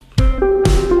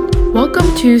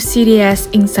Welcome to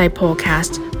CDS Insight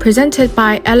Podcast, presented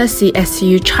by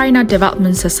LSE-SU China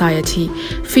Development Society,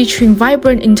 featuring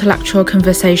vibrant intellectual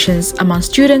conversations among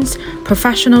students,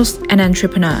 professionals, and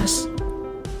entrepreneurs.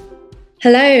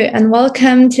 Hello, and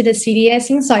welcome to the CDS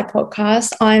Insight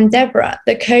Podcast. I'm Deborah,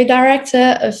 the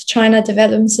co-director of China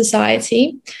Development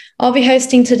Society. I'll be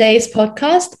hosting today's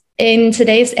podcast. In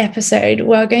today's episode,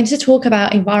 we're going to talk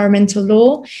about environmental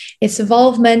law, its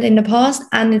involvement in the past,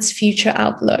 and its future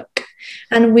outlook.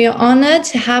 And we are honored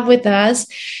to have with us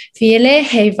Veerle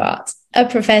Heijvaart, a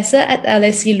professor at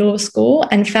LSE Law School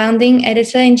and founding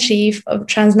editor-in-chief of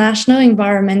Transnational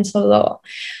Environmental Law.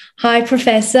 Hi,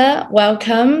 Professor.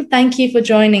 Welcome. Thank you for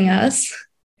joining us.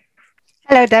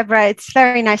 Hello, Deborah. It's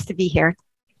very nice to be here.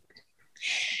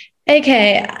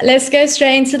 Okay, let's go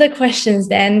straight into the questions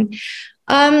then.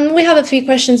 We have a few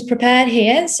questions prepared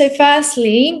here. So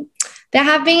firstly, there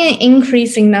have been an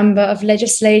increasing number of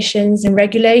legislations and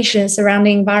regulations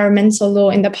surrounding environmental law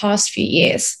in the past few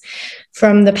years,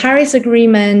 from the Paris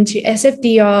Agreement to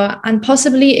SFDR and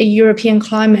possibly a European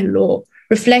climate law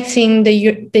reflecting the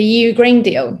EU Green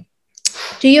Deal.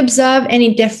 Do you observe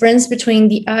any difference between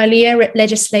the earlier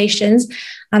legislations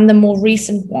and the more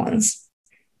recent ones?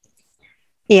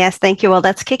 Yes, thank you. Well,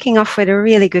 that's kicking off with a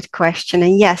really good question.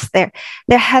 And yes, there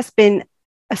has been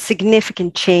a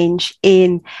significant change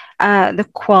in the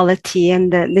quality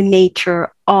and the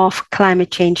nature of climate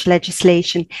change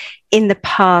legislation in the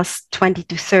past 20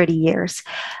 to 30 years.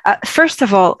 First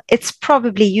of all, it's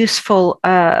probably useful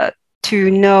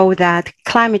to know that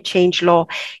climate change law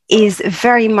is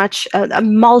very much a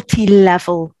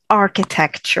multi-level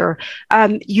architecture.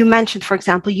 You mentioned, for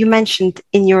example,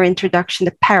 in your introduction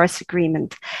the Paris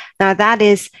Agreement. Now, that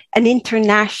is an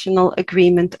international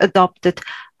agreement adopted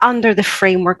under the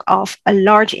framework of a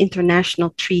large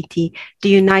international treaty, the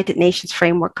United Nations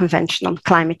Framework Convention on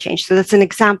Climate Change. So that's an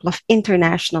example of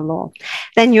international law.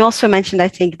 Then you also mentioned, I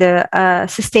think, the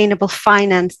Sustainable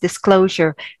Finance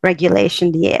Disclosure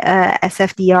Regulation, the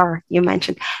SFDR you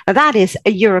mentioned. Now, that is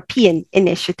a European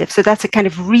initiative. So that's a kind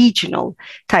of regional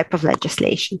type of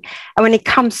legislation. And when it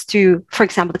comes to, for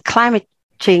example, the climate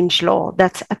change law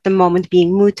that's at the moment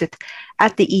being mooted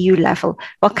at the EU level,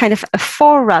 well, kind of a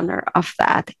forerunner of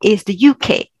that is the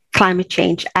UK Climate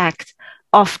Change Act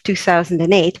of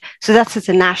 2008. So that's at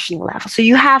a national level. So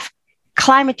you have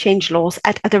climate change laws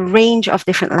at a range of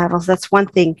different levels. That's one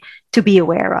thing to be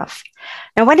aware of.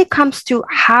 Now, when it comes to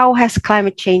how has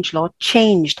climate change law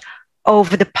changed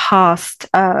over the past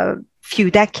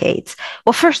few decades,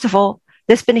 well, first of all,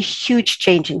 there's been a huge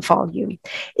change in volume.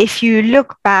 If you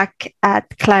look back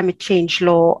at climate change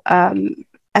law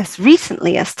as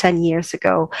recently as 10 years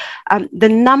ago, the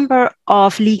number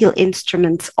of legal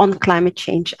instruments on climate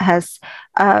change has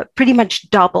pretty much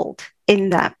doubled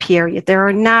in that period. There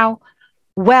are now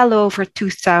well over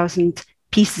 2,000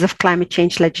 pieces of climate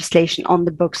change legislation on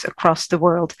the books across the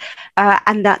world.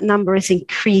 And that number is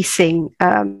increasing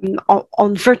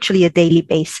on virtually a daily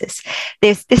basis.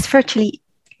 There's virtually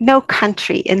no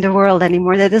country in the world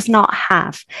anymore that does not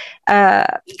have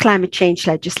climate change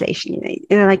legislation.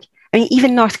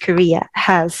 Even North Korea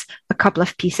has a couple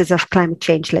of pieces of climate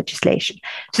change legislation.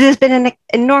 So there's been an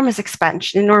enormous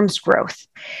expansion, enormous growth.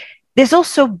 There's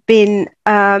also been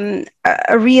a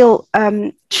real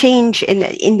change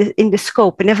in the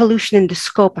scope, an evolution in the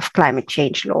scope of climate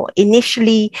change law.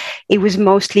 Initially, it was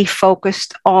mostly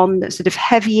focused on the sort of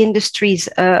heavy industries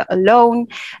alone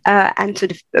and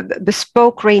sort of a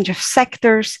bespoke range of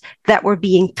sectors that were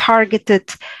being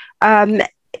targeted.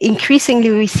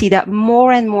 Increasingly, we see that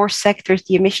more and more sectors,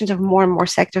 the emissions of more and more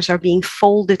sectors are being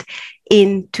folded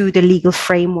into the legal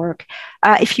framework.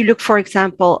 If you look, for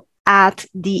example, at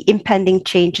the impending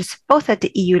changes, both at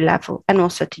the EU level and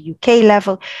also at the UK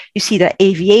level, you see that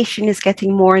aviation is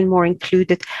getting more and more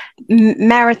included.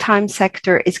 Maritime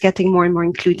sector is getting more and more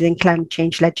included in climate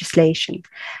change legislation.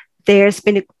 There's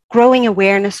been a growing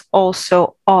awareness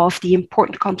also of the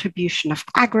important contribution of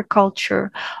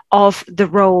agriculture, of the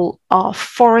role of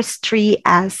forestry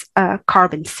as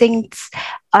carbon sinks,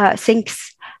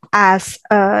 as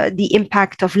the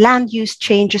impact of land use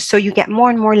changes. So you get more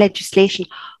and more legislation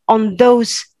on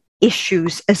those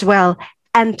issues as well,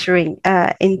 entering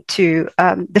into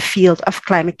the field of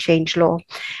climate change law.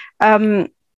 And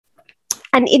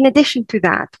in addition to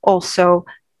that, also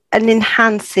an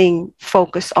enhancing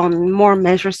focus on more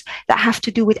measures that have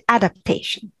to do with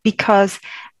adaptation. Because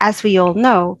as we all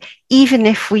know, even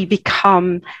if we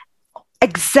become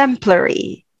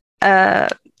exemplary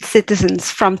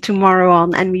citizens from tomorrow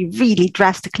on and we really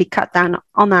drastically cut down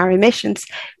on our emissions,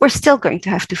 we're still going to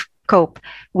have to cope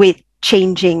with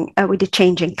changing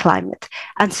climate.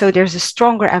 And so there's a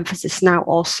stronger emphasis now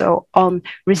also on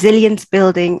resilience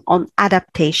building, on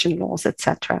adaptation laws,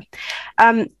 etc.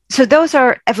 So those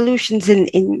are evolutions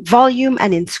in volume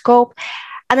and in scope.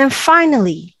 And then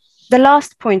finally, the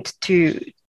last point to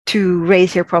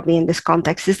raise here probably in this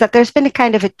context is that there's been a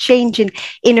kind of a change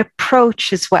in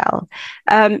approach as well.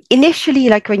 Initially,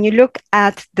 like when you look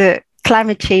at the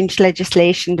climate change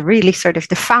legislation, really sort of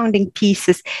the founding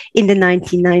pieces in the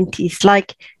 1990s,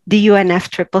 like the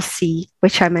UNFCCC,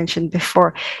 which I mentioned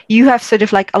before, you have sort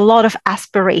of like a lot of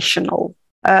aspirational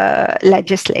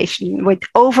legislation with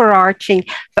overarching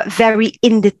but very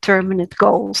indeterminate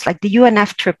goals. Like the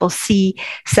UNFCCC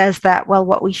says that, well,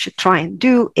 what we should try and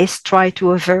do is try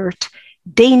to avert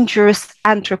dangerous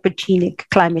anthropogenic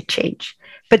climate change.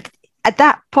 But at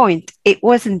that point, it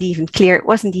wasn't even clear, it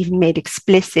wasn't even made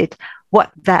explicit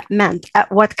what that meant,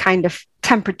 at what kind of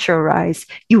temperature rise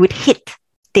you would hit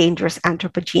dangerous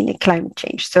anthropogenic climate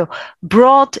change. So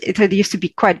broad, there used to be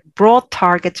quite broad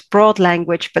targets, broad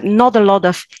language, but not a lot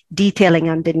of detailing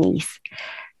underneath.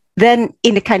 Then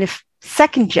in the kind of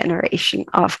second generation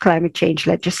of climate change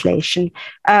legislation,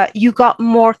 you got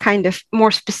more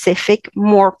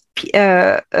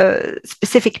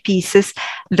specific pieces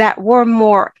that were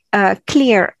more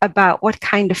clear about what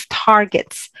kind of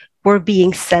targets were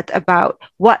being set, about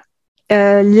what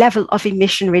level of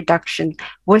emission reduction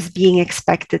was being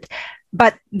expected.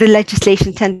 But the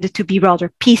legislation tended to be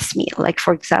rather piecemeal. Like,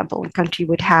 for example, a country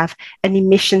would have an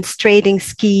emissions trading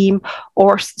scheme,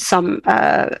 or some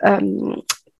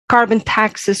carbon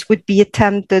taxes would be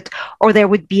attempted, or there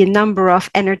would be a number of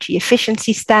energy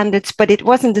efficiency standards, but it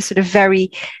wasn't a sort of very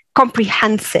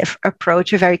comprehensive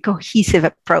approach, a very cohesive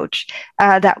approach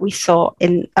that we saw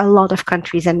in a lot of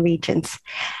countries and regions.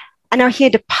 And now here,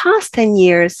 the past 10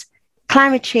 years,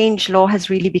 climate change law has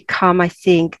really become, I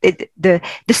think, the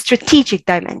strategic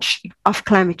dimension of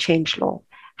climate change law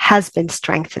has been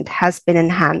strengthened, has been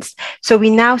enhanced. So we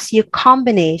now see a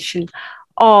combination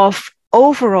of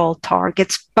overall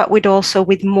targets, but with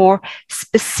more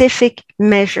specific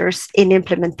measures in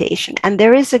implementation. And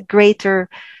there is a greater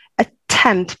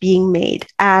attempt being made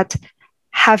at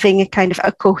having a kind of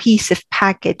a cohesive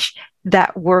package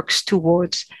that works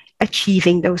towards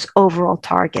achieving those overall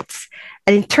targets.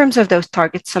 And in terms of those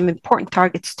targets, some important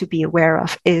targets to be aware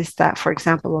of is that, for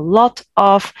example, a lot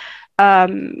of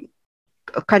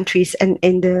countries in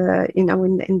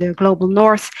the global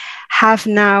north have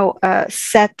now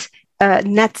set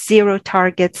net zero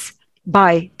targets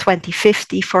by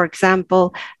 2050. For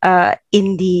example,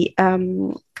 in the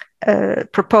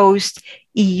proposed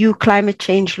EU climate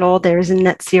change law, there is a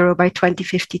net zero by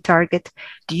 2050 target.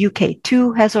 The UK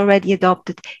too has already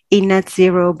adopted a net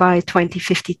zero by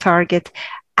 2050 target,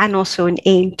 and also an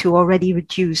aim to already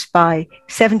reduce by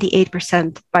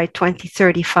 78% by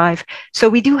 2035. So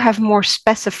we do have more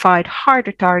specified,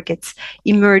 harder targets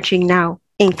emerging now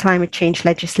in climate change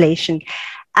legislation.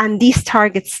 And these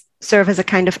targets serve as a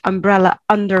kind of umbrella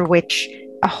under which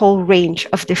a whole range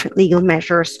of different legal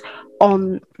measures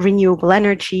on renewable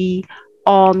energy,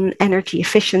 on energy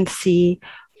efficiency,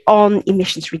 on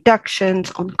emissions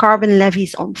reductions, on carbon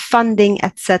levies, on funding,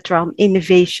 etc., on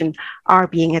innovation are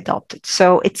being adopted.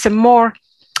 So it's a more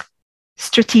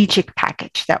strategic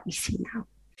package that we see now.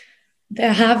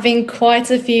 There have been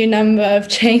quite a few number of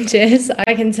changes,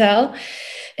 I can tell,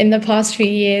 in the past few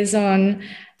years on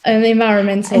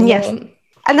environmental law. Yes.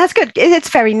 And that's good. It's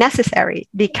very necessary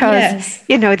because,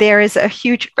 there is a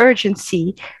huge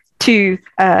urgency to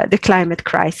the climate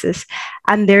crisis.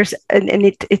 And it's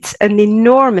an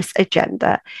enormous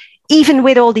agenda, even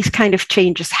with all these kind of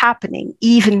changes happening,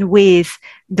 even with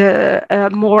the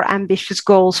more ambitious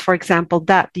goals, for example,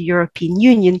 that the European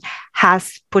Union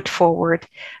has put forward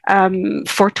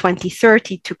for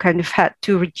 2030 to kind of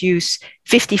to reduce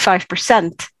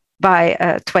 55% by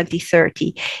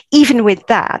 2030. Even with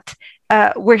that,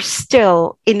 we're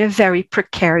still in a very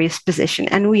precarious position,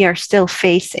 and we are still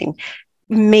facing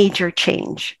major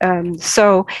change.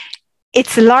 So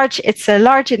it's a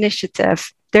large initiative.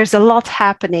 There's a lot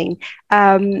happening,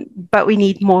 but we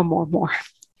need more.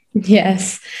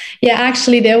 Yes. Yeah,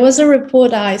 actually, there was a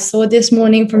report I saw this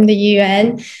morning from the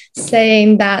UN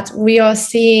saying that we are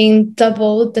seeing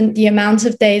double the amount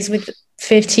of days with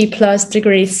 50 plus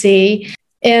degrees C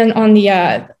on the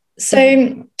Earth.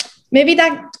 So maybe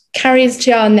that carries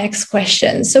to our next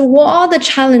question. So what are the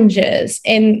challenges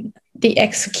in the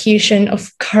execution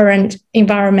of current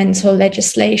environmental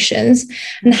legislations,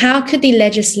 and how could the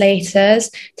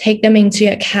legislators take them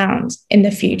into account in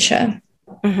the future?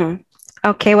 Mm-hmm.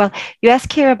 Okay, well, you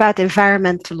ask here about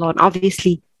environmental law, and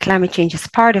obviously climate change is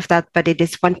part of that, but it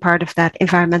is one part of that.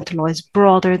 Environmental law is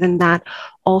broader than that.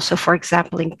 Also, for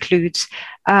example, includes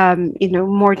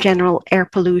more general air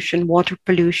pollution, water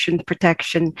pollution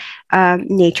protection,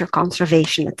 nature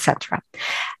conservation, etc.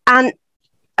 And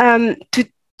to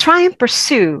try and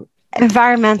pursue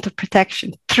environmental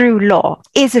protection through law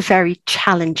is a very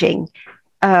challenging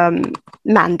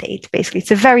mandate. Basically,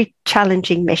 it's a very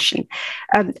challenging mission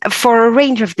for a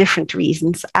range of different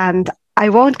reasons. And I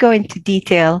won't go into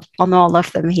detail on all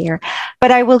of them here,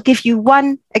 but I will give you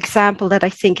one example that I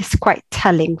think is quite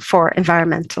telling for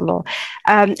environmental law.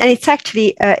 And it's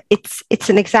actually, it's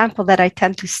an example that I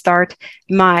tend to start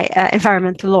my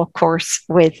environmental law course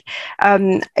with.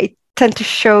 I tend to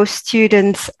show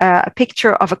students a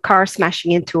picture of a car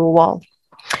smashing into a wall.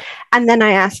 And then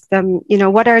I ask them,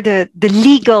 what are the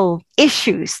legal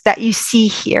issues that you see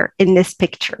here in this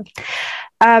picture?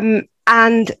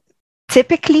 And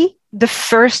typically, the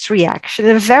first reaction,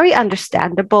 a very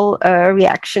understandable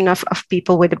reaction of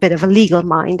people with a bit of a legal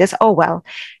mind is, oh, well,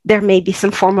 there may be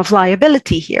some form of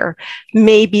liability here.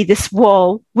 Maybe this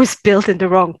wall was built in the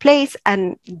wrong place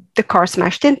and the car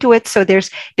smashed into it. So there's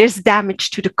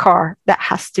damage to the car that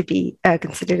has to be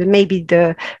considered. And maybe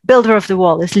the builder of the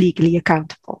wall is legally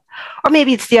accountable. Or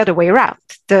maybe it's the other way around.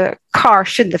 The car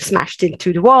shouldn't have smashed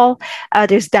into the wall.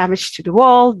 There's damage to the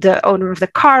wall. The owner of the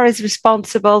car is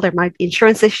responsible. There might be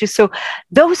insurance issues. So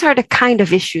those are the kind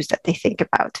of issues that they think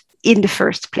about in the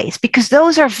first place, because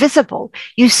those are visible.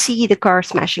 You see the car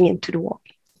smashing into the wall.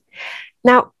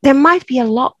 Now, there might be a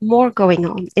lot more going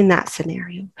on in that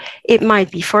scenario. It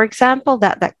might be, for example,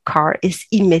 that car is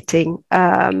emitting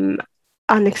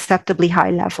unacceptably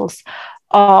high levels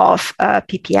of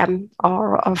ppm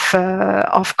or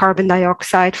of carbon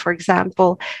dioxide, for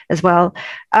example, as well.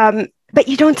 But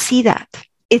you don't see that.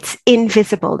 It's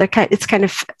invisible. It's kind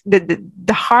of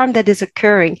the harm that is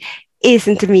occurring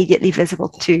isn't immediately visible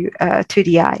to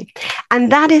the eye.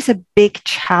 And that is a big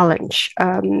challenge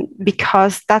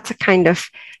because that's a kind of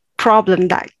problem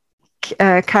that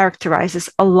characterizes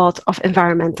a lot of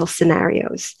environmental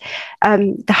scenarios.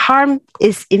 The harm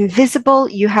is invisible.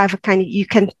 You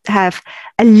can have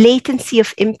a latency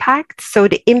of impact. So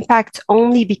the impacts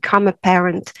only become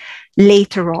apparent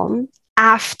later on,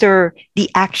 after the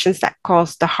actions that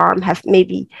caused the harm have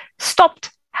maybe stopped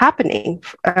happening,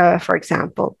 for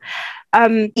example.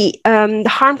 The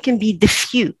harm can be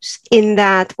diffuse in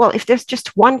that, well, if there's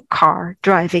just one car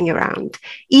driving around,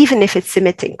 even if it's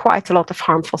emitting quite a lot of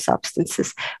harmful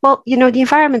substances, well, the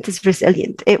environment is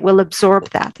resilient. It will absorb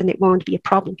that and it won't be a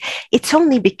problem. It's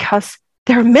only because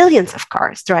there are millions of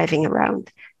cars driving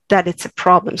around that it's a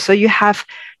problem. So you have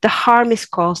the harm is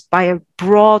caused by a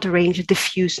broad range, a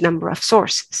diffuse number of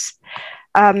sources.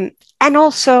 And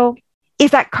also,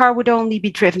 if that car would only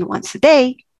be driven once a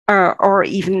day, or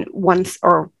even once,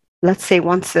 or let's say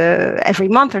once every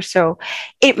month or so,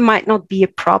 it might not be a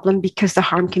problem because the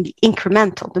harm can be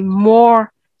incremental. The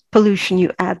more pollution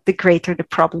you add, the greater the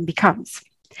problem becomes.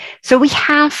 So we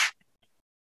have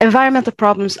environmental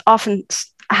problems often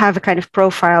have a kind of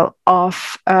profile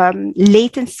of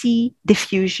latency,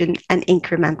 diffusion, and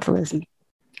incrementalism.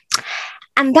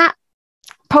 And that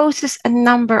poses a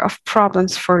number of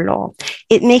problems for law.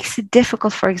 It makes it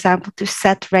difficult, for example, to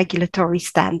set regulatory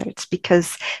standards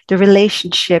because the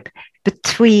relationship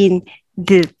between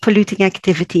the polluting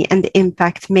activity and the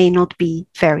impact may not be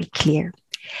very clear.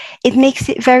 It makes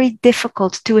it very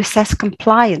difficult to assess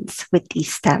compliance with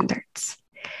these standards.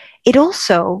 It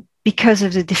also, because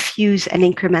of the diffuse and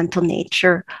incremental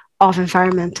nature of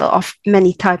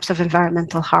many types of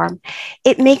environmental harm,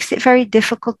 it makes it very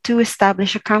difficult to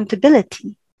establish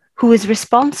accountability. Who is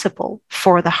responsible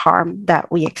for the harm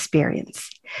that we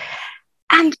experience?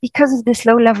 And because of this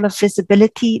low level of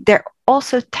visibility, there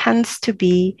also tends to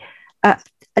be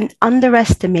an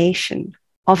underestimation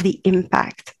of the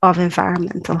impact of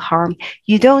environmental harm.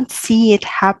 You don't see it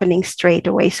happening straight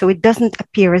away, so it doesn't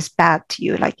appear as bad to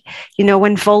you. Like,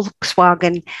 when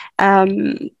Volkswagen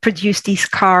produced these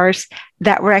cars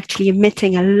that were actually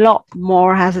emitting a lot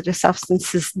more hazardous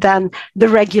substances than the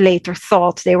regulator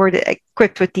thought. They were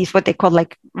equipped with these, what they call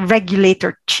like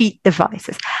regulator cheat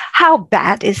devices. How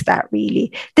bad is that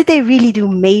really? Did they really do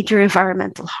major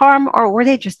environmental harm, or were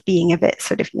they just being a bit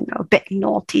a bit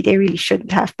naughty? They really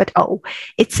shouldn't have, but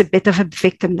it's a bit of a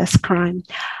victimless crime.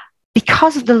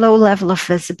 Because of the low level of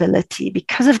visibility,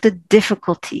 because of the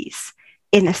difficulties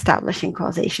in establishing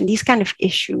causation, these kind of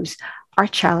issues are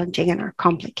challenging and are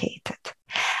complicated.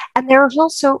 And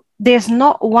there's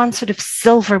not one sort of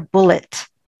silver bullet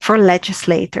for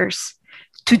legislators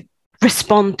to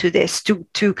respond to this,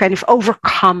 to kind of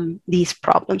overcome these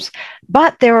problems.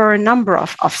 But there are a number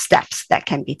of steps that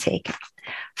can be taken.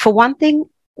 For one thing,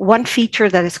 one feature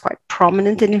that is quite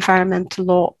prominent in environmental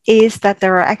law is that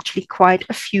there are actually quite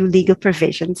a few legal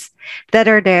provisions that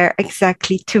are there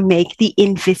exactly to make the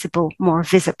invisible more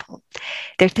visible.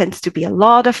 There tends to be a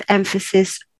lot of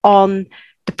emphasis on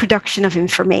the production of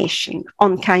information,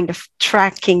 on kind of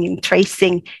tracking and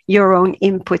tracing your own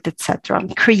input, etc., on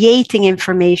creating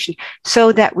information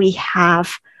so that we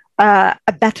have a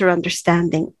better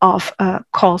understanding of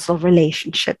causal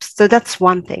relationships. So that's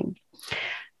one thing.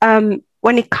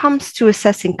 When it comes to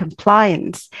assessing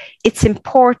compliance, it's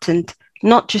important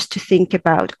not just to think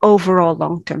about overall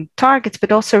long-term targets,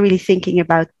 but also really thinking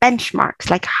about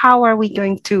benchmarks, like how are we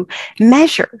going to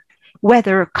measure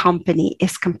whether a company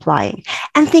is complying,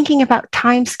 and thinking about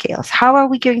timescales. How are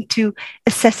we going to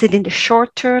assess it in the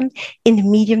short term, in the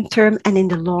medium term, and in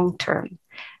the long term?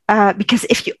 Because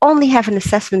if you only have an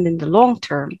assessment in the long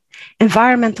term,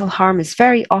 environmental harm is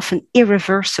very often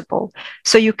irreversible.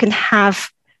 So you can have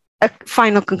a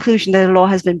final conclusion that a law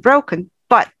has been broken,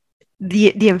 but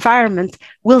the environment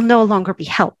will no longer be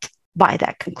helped by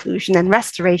that conclusion, and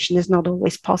restoration is not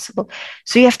always possible.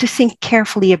 So you have to think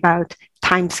carefully about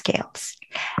timescales.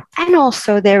 And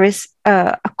also there is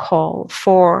a call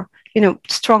for,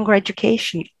 stronger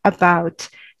education about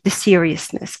the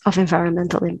seriousness of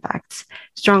environmental impacts,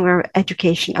 stronger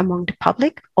education among the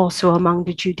public, also among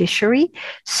the judiciary,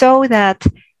 so that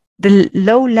the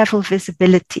low-level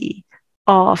visibility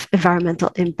of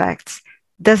environmental impacts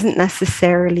doesn't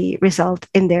necessarily result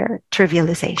in their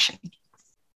trivialization.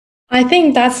 I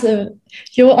think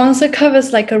your answer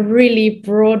covers like a really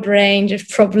broad range of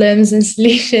problems and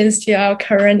solutions to our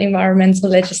current environmental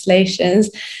legislations.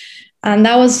 And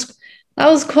that was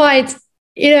quite,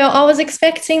 I was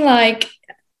expecting when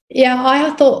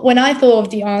I thought of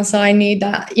the answer, I knew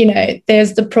that,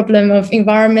 there's the problem of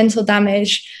environmental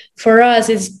damage for us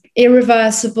is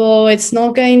irreversible. It's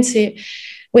not going to,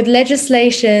 with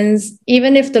legislations,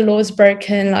 even if the law is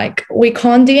broken, we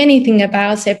can't do anything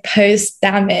about it post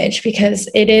damage because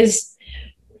it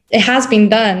has been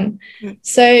done.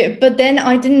 So, but then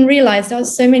I didn't realize there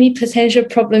was so many potential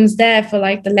problems there for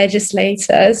the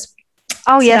legislators.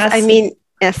 Oh, so yes.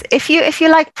 Yes. If you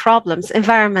like problems,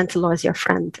 environmental law is your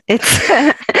friend.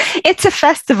 It's a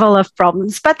festival of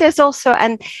problems, but there's also,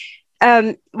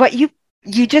 what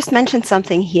you just mentioned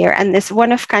something here, and it's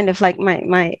one of kind of like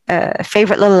my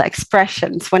favorite little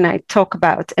expressions when I talk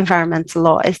about environmental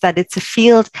law is that it's a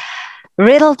field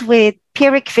riddled with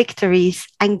Pyrrhic victories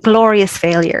and glorious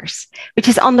failures, which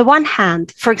is on the one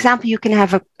hand, for example, you can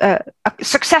have a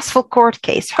successful court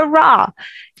case. Hurrah!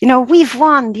 We've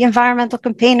won, the environmental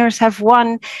campaigners have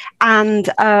won, and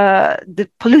the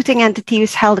polluting entity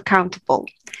is held accountable.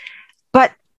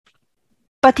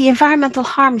 But the environmental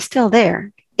harm is still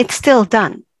there. It's still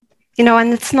done,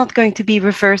 and it's not going to be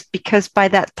reversed because by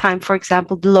that time, for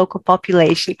example, the local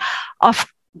population of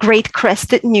great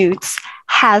crested newts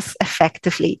has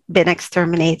effectively been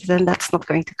exterminated, and that's not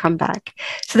going to come back.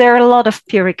 So there are a lot of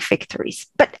Pyrrhic victories.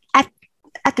 But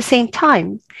at the same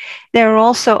time, there are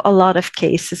also a lot of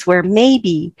cases where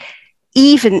maybe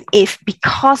even if,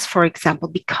 because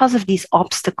of these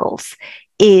obstacles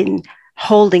in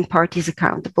holding parties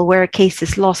accountable, where a case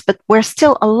is lost, but where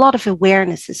still a lot of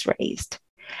awareness is raised.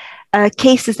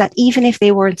 Cases that even if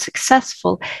they weren't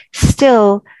successful,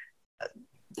 still,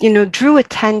 drew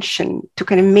attention to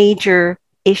kind of major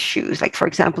issues, like for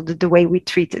example, the way we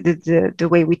treat the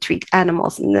way we treat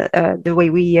animals and the way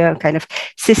we kind of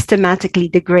systematically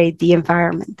degrade the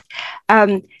environment.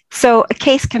 So a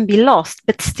case can be lost,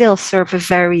 but still serve a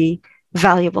very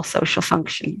valuable social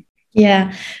function.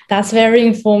 Yeah, that's very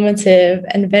informative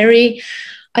and very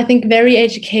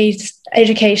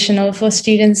educational for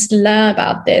students to learn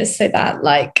about this, so that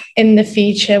in the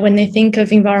future, when they think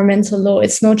of environmental law,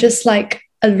 it's not just like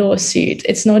a lawsuit.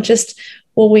 It's not just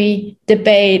what we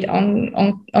debate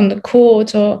on the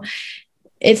court, or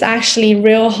it's actually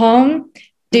real harm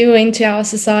doing to our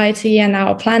society and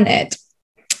our planet.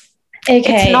 Okay.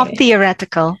 It's not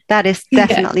theoretical. That is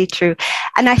definitely true.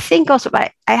 And I think also,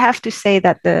 I have to say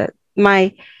that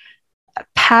my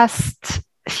past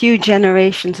few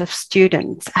generations of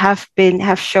students have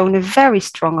shown a very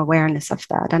strong awareness of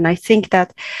that. And I think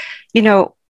that,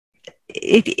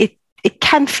 it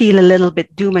can feel a little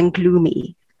bit doom and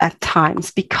gloomy at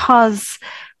times, because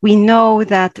we know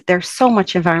that there's so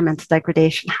much environmental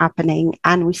degradation happening,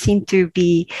 and we seem to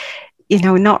be,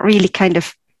 not really kind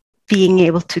of being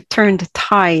able to turn the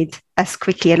tide as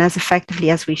quickly and as effectively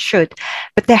as we should.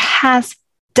 But there has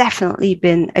definitely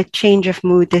been a change of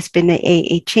mood. There's been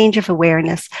a change of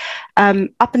awareness.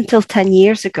 Up until 10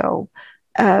 years ago,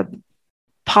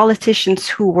 politicians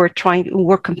who were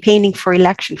campaigning for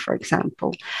election, for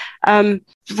example,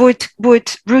 would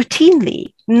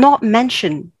routinely not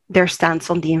mention their stance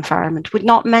on the environment, would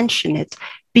not mention it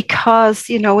because,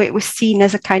 it was seen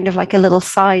as a kind of like a little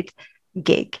side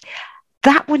gig.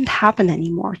 That wouldn't happen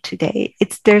anymore today.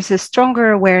 There's a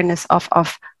stronger awareness of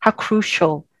how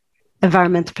crucial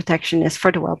environmental protection is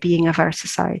for the well-being of our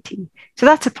society. So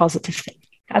that's a positive thing.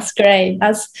 That's great.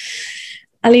 That's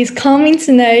at least calming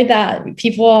to know that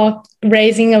people are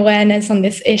raising awareness on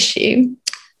this issue.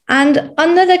 And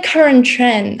under the current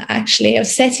trend, actually, of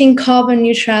setting carbon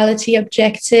neutrality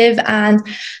objective and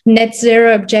net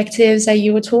zero objectives that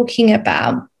you were talking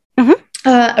about,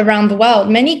 around the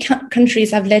world, many countries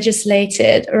have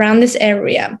legislated around this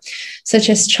area,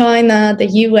 such as China, the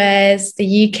US,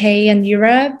 the UK, and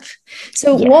Europe.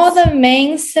 So yes. What are the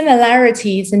main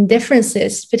similarities and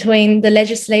differences between the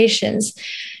legislations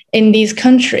in these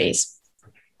countries?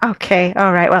 Okay,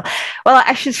 all right. Well,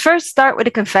 I should first start with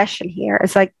a confession here.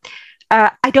 It's like,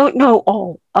 I don't know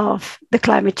all of the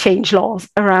climate change laws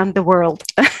around the world.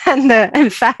 And in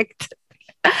fact,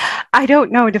 I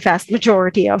don't know the vast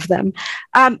majority of them,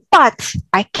 but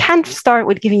I can start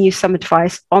with giving you some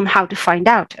advice on how to find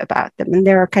out about them. And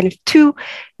there are kind of two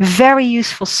very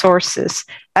useful sources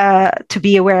to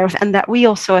be aware of, and that we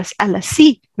also as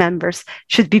LSE members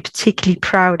should be particularly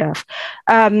proud of.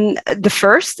 The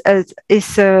first are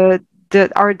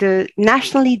the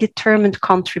nationally determined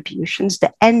contributions,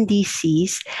 the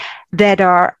NDCs, that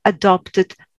are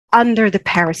adopted under the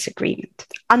Paris Agreement.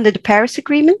 Under the Paris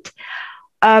Agreement,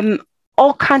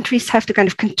 all countries have to kind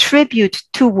of contribute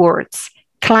towards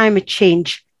climate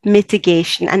change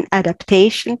mitigation and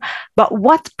adaptation, but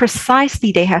what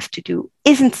precisely they have to do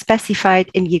isn't specified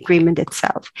in the agreement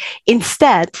itself.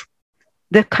 Instead,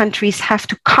 the countries have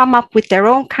to come up with their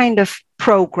own kind of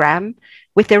program,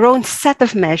 with their own set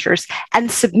of measures,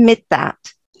 and submit that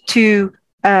to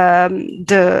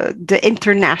the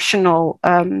international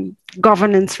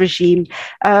governance regime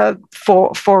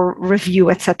for review,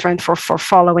 etc., and for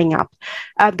following up.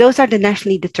 Those are the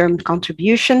nationally determined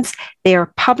contributions. They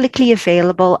are publicly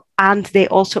available, and they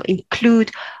also include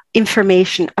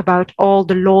information about all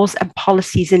the laws and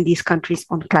policies in these countries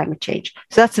on climate change.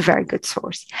 So that's a very good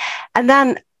source. And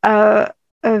then a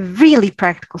really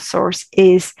practical source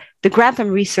is the Grantham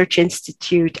Research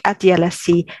Institute at the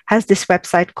LSE has this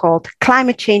website called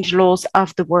Climate Change Laws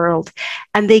of the World,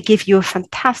 and they give you a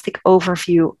fantastic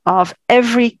overview of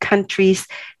every country's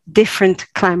different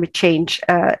climate change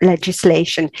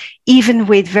legislation, even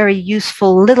with very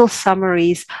useful little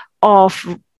summaries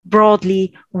of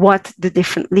broadly what the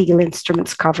different legal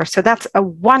instruments cover. So that's a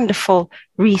wonderful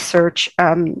research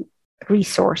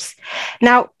resource.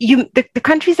 Now, the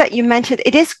countries that you mentioned,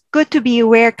 it is good to be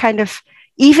aware, kind of,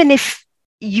 even if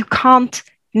you can't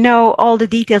know all the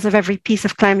details of every piece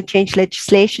of climate change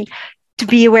legislation, to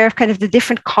be aware of kind of the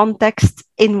different contexts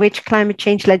in which climate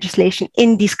change legislation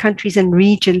in these countries and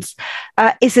regions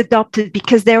is adopted,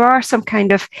 because there are some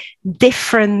kind of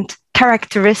different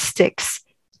characteristics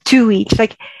to each.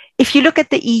 Like, if you look at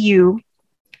the EU,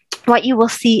 what you will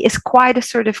see is quite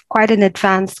an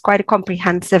advanced, quite a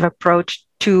comprehensive approach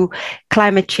to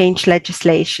climate change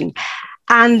legislation.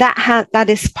 And that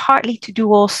is partly to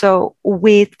do also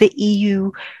with the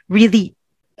EU really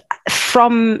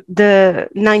from the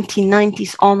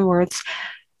 1990s onwards,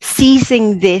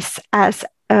 seizing this as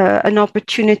an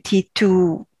opportunity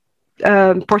to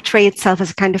portray itself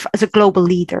as a global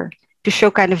leader, to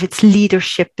show kind of its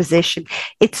leadership position.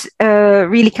 It's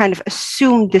really kind of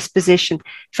assumed this position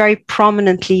very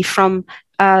prominently from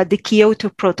the Kyoto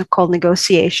Protocol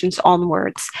negotiations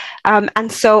onwards.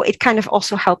 And so it kind of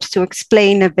also helps to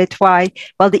explain a bit why,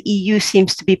 the EU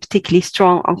seems to be particularly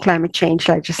strong on climate change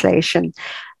legislation,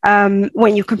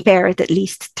 when you compare it at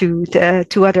least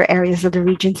to other areas of the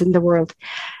regions in the world.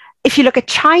 If you look at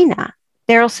China,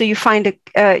 there also you find,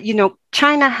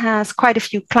 China has quite a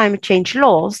few climate change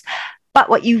laws, but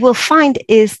what you will find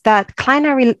is that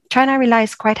China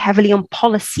relies quite heavily on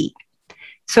policy.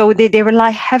 So they rely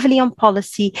heavily on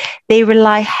policy. They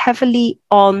rely heavily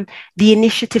on the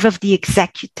initiative of the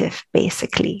executive,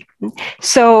 basically.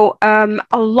 So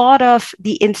a lot of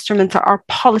the instruments are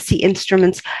policy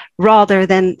instruments rather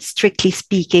than, strictly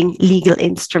speaking, legal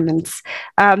instruments.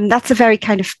 That's a very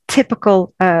kind of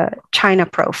typical China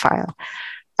profile.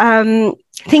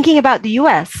 Thinking about the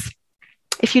US,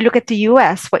 if you look at the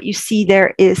US, what you see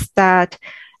there is that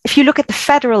if you look at the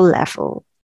federal level,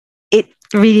 it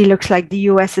really looks like the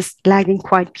US is lagging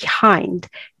quite behind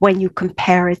when you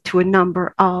compare it to a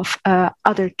number of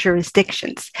other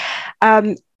jurisdictions.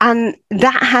 And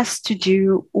that has to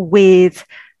do with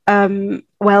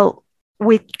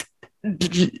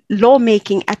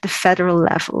lawmaking at the federal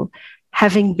level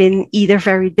having been either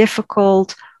very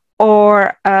difficult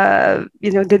or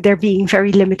there being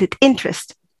very limited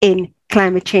interest in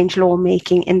climate change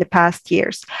lawmaking in the past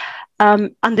years.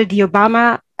 Under the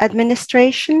Obama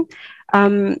administration,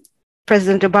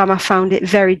 President Obama found it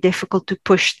very difficult to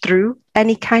push through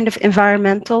any kind of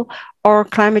environmental or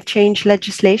climate change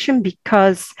legislation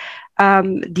because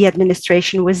the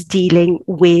administration was dealing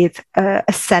with a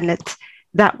Senate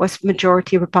that was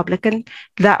majority Republican,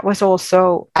 that was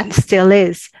also, and still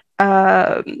is,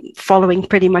 following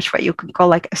pretty much what you can call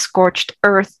like a scorched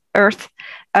earth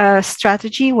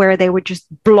strategy, where they would just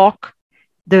block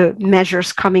the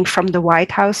measures coming from the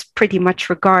White House pretty much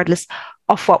regardless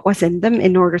of what was in them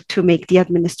in order to make the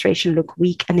administration look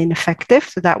weak and ineffective.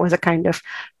 So that was a kind of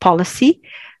policy.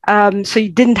 So you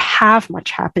didn't have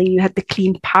much happening. You had the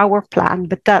Clean Power Plan,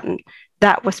 but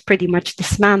that was pretty much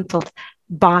dismantled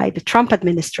by the Trump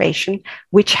administration,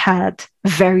 which had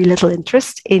very little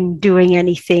interest in doing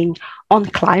anything on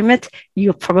climate.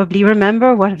 You'll probably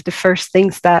remember one of the first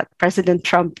things that President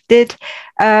Trump did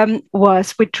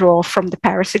was withdraw from the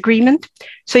Paris Agreement.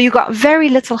 So you got very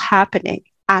little happening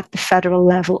at the federal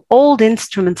level. Old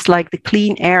instruments like the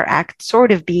Clean Air Act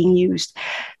sort of being used,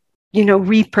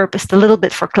 repurposed a little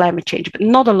bit for climate change, but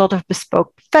not a lot of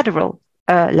bespoke federal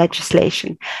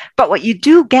legislation. But what you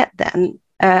do get then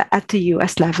at the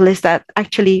US level is that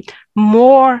actually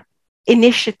more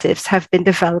initiatives have been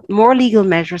developed, more legal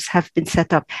measures have been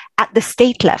set up at the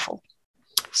state level.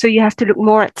 So you have to look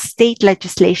more at state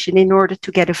legislation in order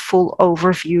to get a full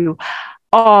overview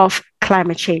of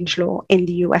climate change law in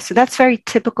the US. So that's very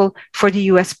typical for the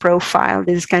US profile.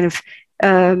 This is kind of,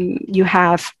 you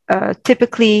have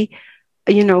typically,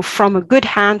 from a good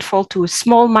handful to a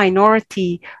small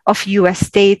minority of US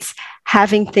states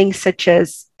having things such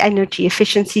as energy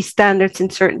efficiency standards in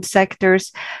certain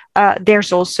sectors. There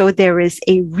is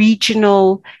a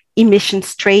regional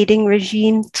emissions trading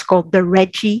regime. It's called the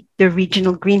RGGI, the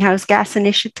Regional Greenhouse Gas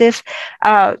Initiative,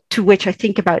 to which I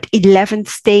think about 11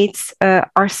 states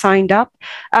are signed up.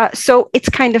 So it's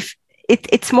kind of,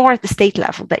 it's more at the state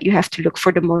level that you have to look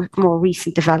for the more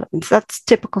recent developments. That's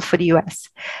typical for the US.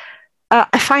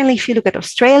 Finally, if you look at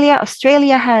Australia,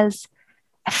 Australia has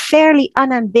a fairly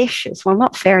unambitious, well,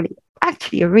 not fairly,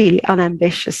 actually a really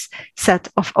unambitious set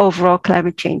of overall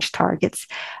climate change targets.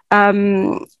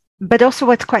 But also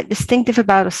what's quite distinctive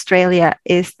about Australia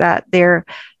is that they're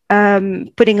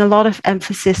putting a lot of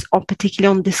emphasis on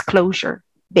particularly on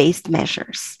disclosure-based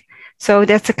measures. So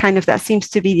that seems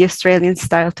to be the Australian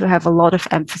style, to have a lot of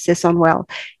emphasis on,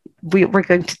 we're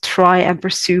going to try and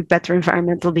pursue better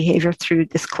environmental behavior through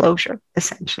disclosure,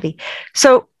 essentially.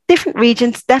 So different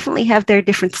regions definitely have their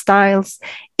different styles,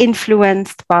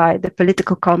 influenced by the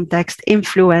political context,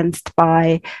 influenced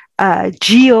by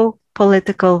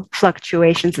geopolitical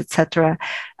fluctuations, etc.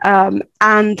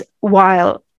 And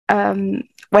while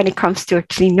when it comes to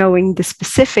actually knowing the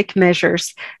specific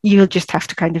measures, you'll just have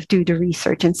to kind of do the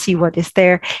research and see what is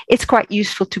there. It's quite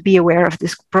useful to be aware of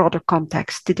this broader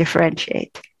context to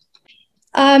differentiate.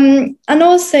 And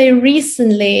also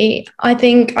recently, I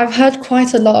think I've heard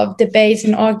quite a lot of debates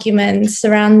and arguments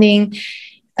surrounding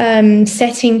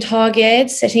setting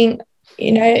targets,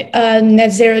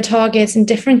 net zero targets in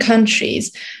different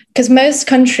countries, because most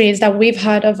countries that we've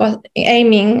heard of are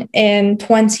aiming in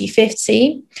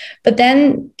 2050, but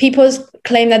then people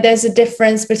claim that there's a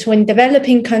difference between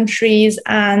developing countries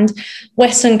and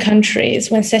Western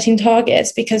countries when setting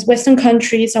targets, because Western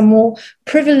countries are more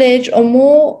privileged or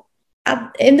more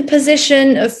in the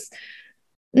position of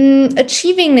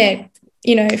achieving it,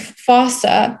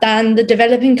 faster than the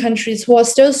developing countries who are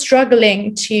still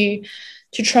struggling to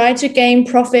try to gain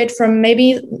profit from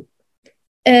maybe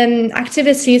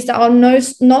activities that are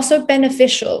not so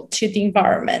beneficial to the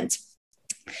environment.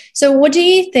 So what do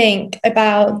you think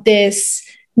about this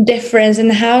difference,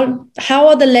 and how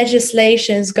are the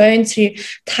legislations going to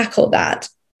tackle that,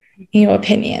 in your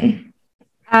opinion?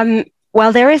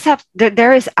 Well, there is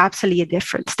absolutely a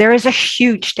difference. There is a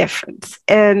huge difference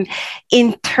in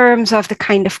terms of the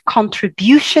kind of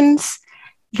contributions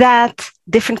that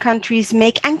different countries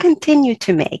make and continue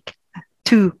to make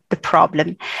to the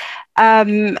problem,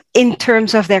 in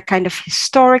terms of their kind of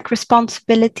historic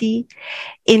responsibility,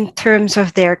 in terms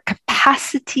of their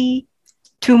capacity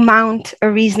to mount a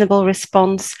reasonable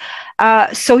response.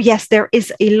 So yes, there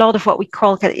is a lot of what we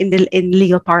call in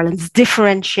legal parlance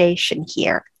differentiation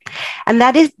here. And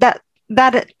that is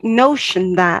that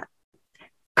notion that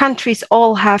countries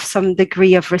all have some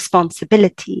degree of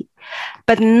responsibility,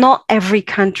 but not every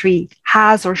country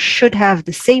has or should have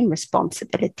the same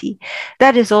responsibility.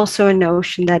 That is also a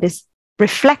notion that is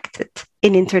reflected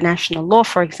in international law,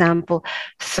 for example,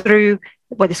 through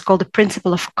what is called the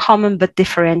principle of common but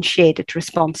differentiated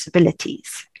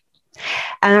responsibilities.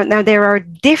 Now, there are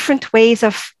different ways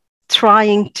of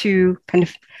trying to kind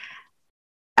of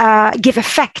give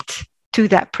effect to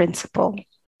that principle.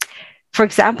 For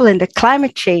example, in the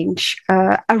climate change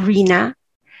arena,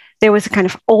 there was a kind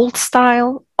of old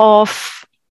style of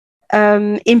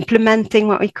implementing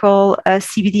what we call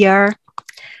CBDR.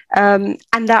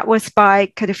 And that was by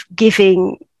kind of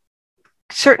giving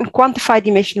certain quantified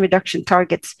emission reduction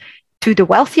targets to the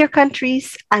wealthier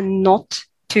countries and not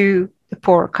to the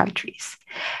poorer countries.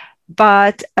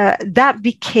 But that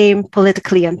became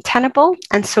politically untenable.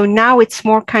 And so now it's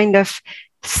more kind of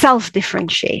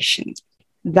self-differentiation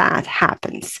that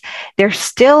happens. There's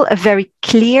still a very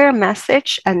clear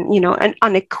message and, an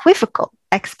unequivocal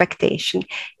expectation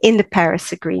in the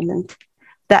Paris Agreement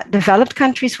that developed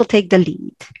countries will take the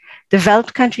lead.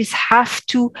 Developed countries have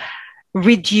to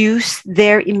reduce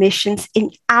their emissions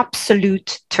in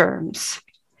absolute terms.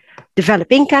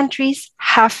 Developing countries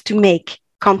have to make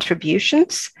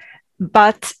contributions,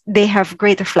 but they have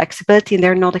greater flexibility and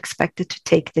they're not expected to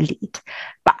take the lead.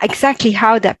 But exactly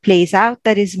how that plays out,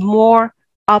 that is more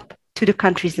up to the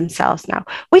countries themselves now,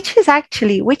 which is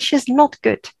not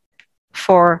good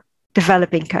for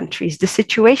developing countries. The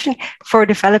situation for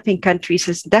developing countries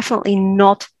has definitely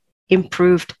not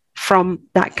improved from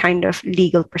that kind of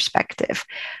legal perspective.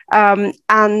 I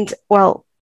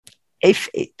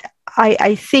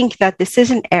think that this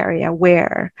is an area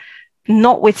where,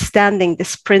 notwithstanding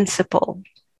this principle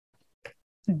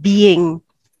being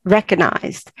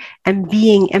recognized and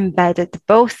being embedded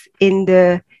both in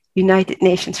the United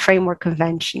Nations Framework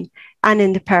Convention and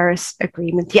in the Paris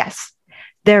Agreement, yes,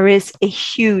 there is a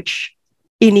huge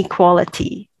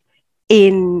inequality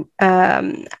in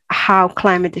how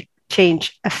climate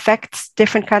change affects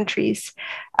different countries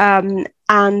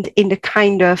and in the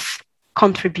kind of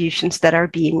contributions that are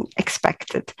being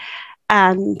expected.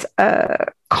 And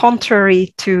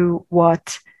contrary to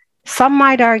what some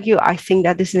might argue, I think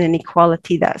that is an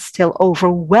inequality that still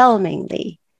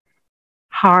overwhelmingly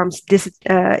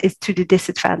is to the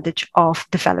disadvantage of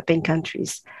developing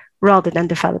countries rather than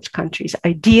developed countries.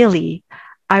 Ideally,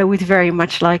 I would very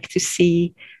much like to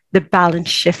see the balance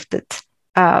shifted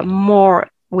more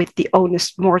with the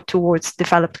onus more towards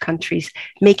developed countries,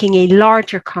 making a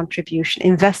larger contribution,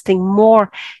 investing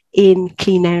more in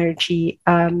clean energy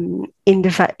in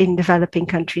developing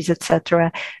countries,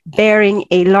 etc., bearing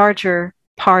a larger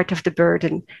part of the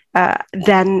burden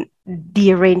than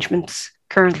the arrangements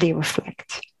currently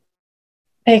reflect.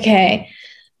 Okay,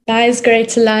 that is great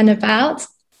to learn about.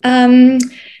 In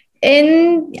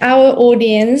our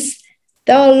audience,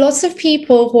 there are lots of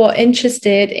people who are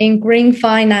interested in green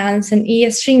finance and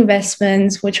ESG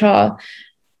investments, which are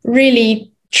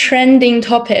really trending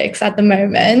topics at the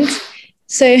moment.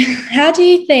 So how do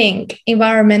you think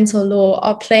environmental law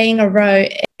are playing a role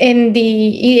in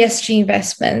the ESG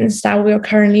investments that we're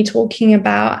currently talking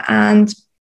about, and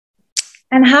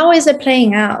how is it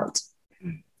playing out?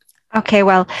 Okay,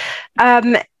 well,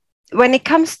 when it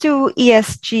comes to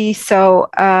ESG, so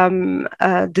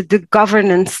the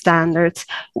governance standards,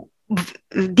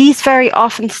 these very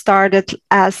often started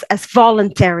as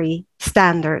voluntary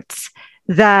standards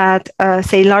that,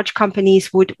 say, large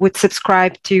companies would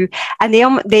subscribe to, and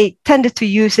they tended to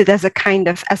use it as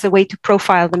a way to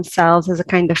profile themselves, as a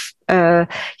kind of,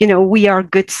 we are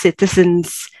good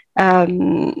citizens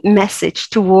message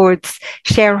towards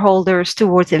shareholders,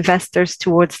 towards investors,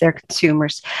 towards their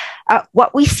consumers.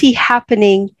 What we see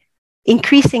happening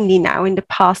increasingly now in the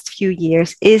past few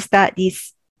years is that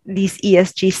these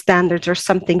ESG standards are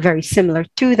something very similar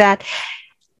to that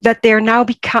they're now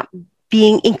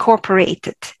being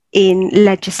incorporated in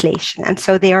legislation. And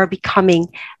so they are becoming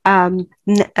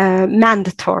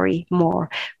mandatory more.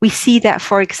 We see that,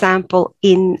 for example,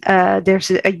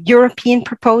 there's a European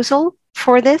proposal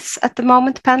for this at the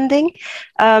moment pending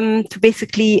to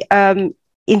basically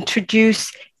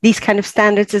introduce these kind of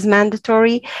standards as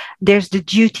mandatory. There's the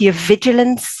duty of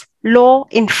vigilance law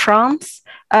in France,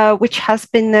 which has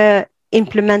been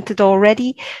implemented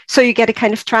already. So you get a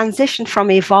kind of transition from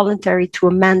a voluntary to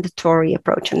a mandatory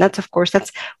approach. And that's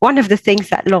one of the things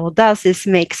that law does, is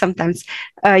make sometimes,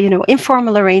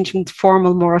 informal arrangements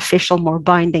formal, more official, more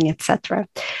binding, etc.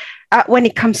 When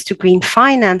it comes to green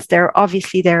finance, there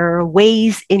are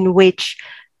ways in which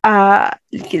law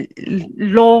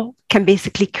can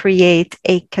basically create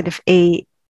a kind of a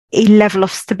a level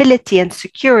of stability and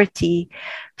security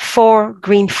for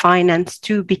green finance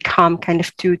to become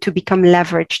to become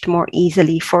leveraged more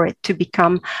easily, for it to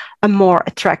become a more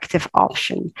attractive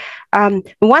option.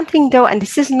 One thing though, and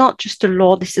this is not just a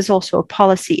law, this is also a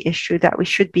policy issue that we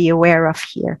should be aware of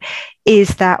here, is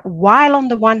that while on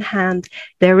the one hand,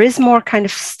 there is more kind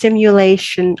of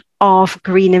stimulation of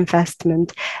green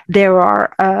investment, there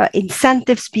are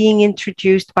incentives being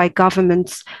introduced by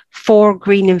governments for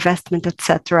green investment,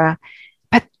 etc.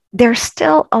 But there's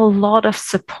still a lot of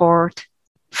support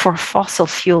for fossil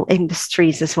fuel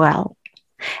industries as well.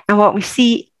 And what we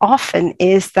see often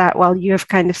is that, well, you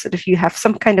have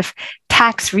some kind of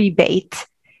tax rebate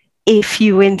if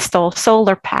you install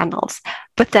solar panels,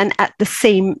 but then at the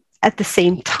same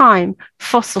time,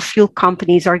 fossil fuel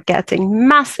companies are getting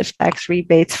massive tax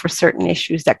rebates for certain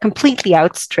issues that completely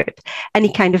outstrip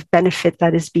any kind of benefit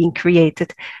that is being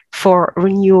created for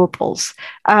renewables.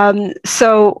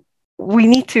 So we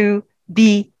need to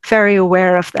be very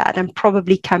aware of that and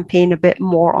probably campaign a bit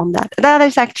more on that. That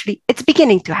is actually, it's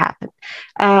beginning to happen.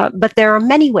 But there are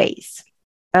many ways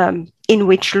in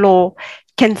which law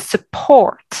can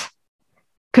support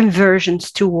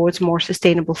conversions towards more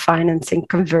sustainable financing,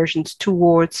 conversions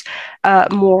towards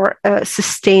more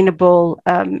sustainable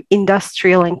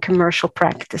industrial and commercial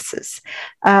practices.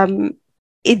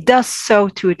 It does so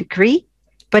to a degree,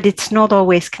 but it's not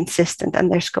always consistent,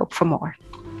 and there's scope for more.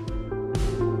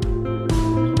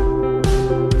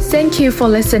 Thank you for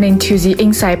listening to the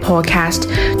Insight Podcast.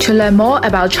 To learn more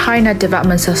about China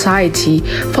Development Society,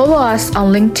 follow us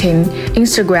on LinkedIn,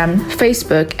 Instagram,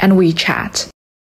 Facebook, and WeChat.